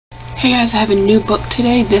Hey guys, I have a new book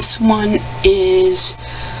today. This one is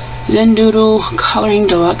Zen Doodle Coloring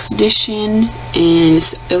Deluxe Edition, and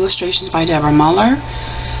it's illustrations by Deborah Mueller.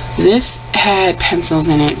 This had pencils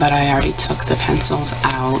in it, but I already took the pencils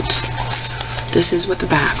out. This is what the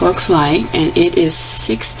back looks like, and it is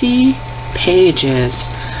 60 pages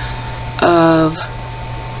of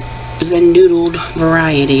Zen Doodled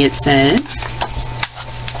variety, it says.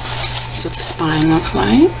 That's what the spine looks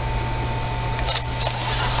like.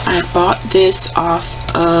 I bought this off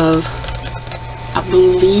of, I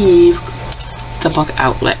believe, the Book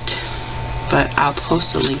Outlet, but I'll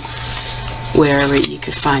post a link wherever you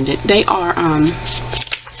could find it. They are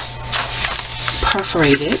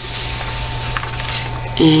perforated,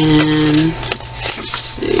 and let's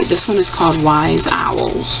see, this one is called Wise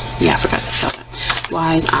Owls. Yeah, I forgot to tell that.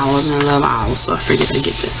 Wise Owls, and I love owls, so I figured I'd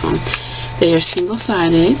get this one. They are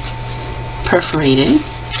single-sided, perforated,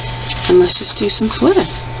 and let's just do some flip.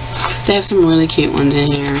 They have some really cute ones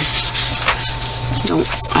in here.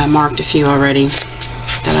 I marked a few already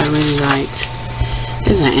that I really liked.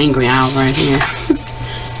 There's an angry owl right here.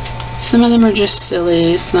 Some of them are just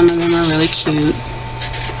silly. Some of them are really cute.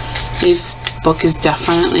 This book is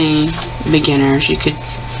definitely beginners.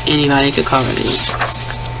 Anybody could cover these.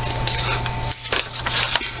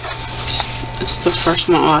 It's the first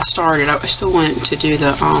one. I started. I still wanted to do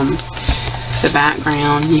the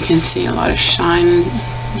background. You can see a lot of shine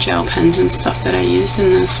gel pens and stuff that I used in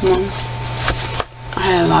this one. I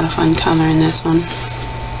had a lot of fun coloring this one.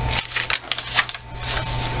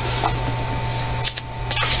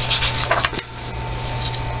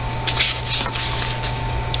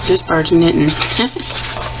 This bird's knitting.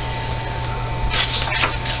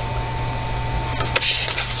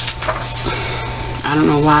 I don't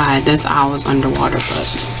know why this owl is underwater,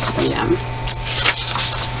 but yeah.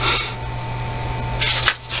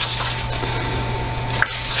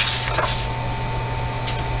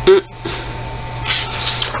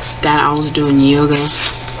 That owl's doing yoga.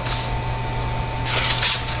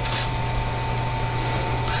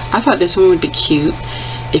 I thought this one would be cute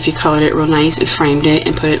if you colored it real nice and framed it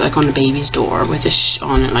and put it like on the baby's door with a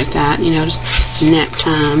on it like that, you know, just nap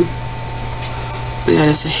time. We got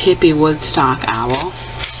us a hippie Woodstock owl.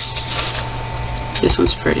 This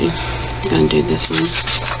one's pretty. I'm gonna do this one.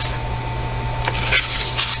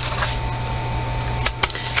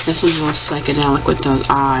 This one's a little psychedelic with those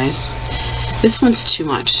eyes. This one's too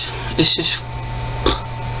much. It's just,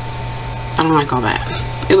 I don't like all that.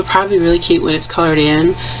 It would probably be really cute when it's colored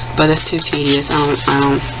in, but that's too tedious. I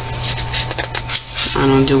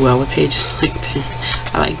don't do well with pages like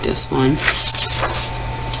that. I like this one.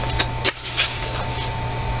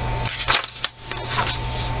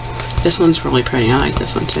 This one's really pretty. I like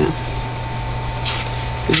this one too.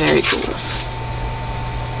 Very cool.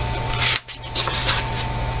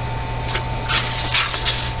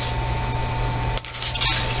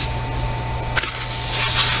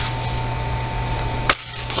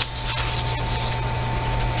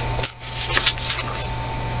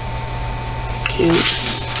 Cute.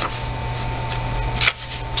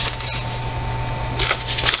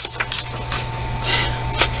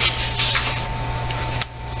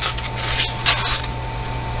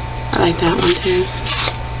 I like that one too.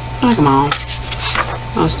 I like them all.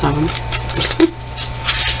 Most of them.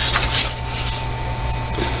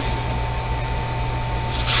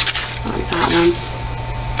 I like that one.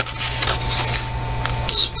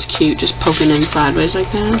 It's cute, just poking in sideways like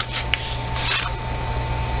that.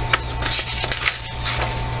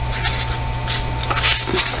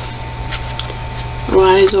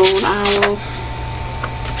 Wise old owl.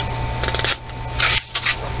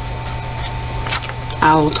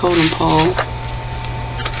 Owl totem pole.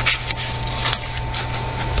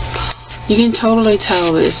 You can totally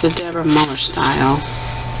tell that it's a Deborah Mueller style.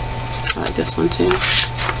 I like this one too.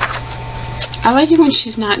 I like it when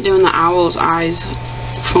she's not doing the owl's eyes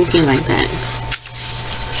funky like that.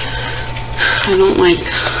 I don't like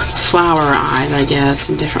flower eyes, I guess,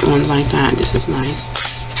 and different ones like that. This is nice.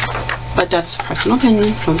 But that's personal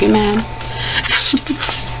opinion. Don't get mad.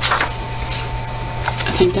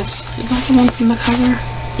 I think is that the one from the cover?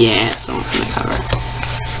 Yeah, that's the one from the cover.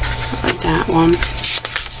 I like that one.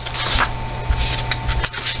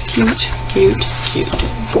 Cute, cute, cute.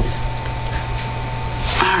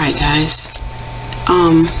 Alright guys.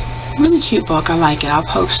 Really cute book. I like it. I'll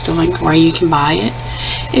post a link where you can buy it.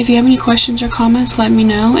 If you have any questions or comments, let me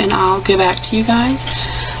know and I'll get back to you guys.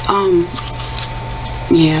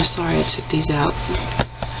 Yeah, sorry I took these out.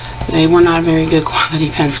 They were not very good quality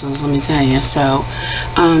pencils, let me tell you. So,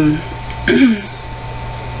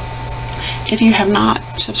 if you have not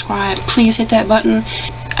subscribed, please hit that button.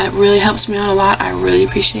 It really helps me out a lot. I really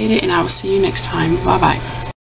appreciate it, and I will see you next time. Bye bye.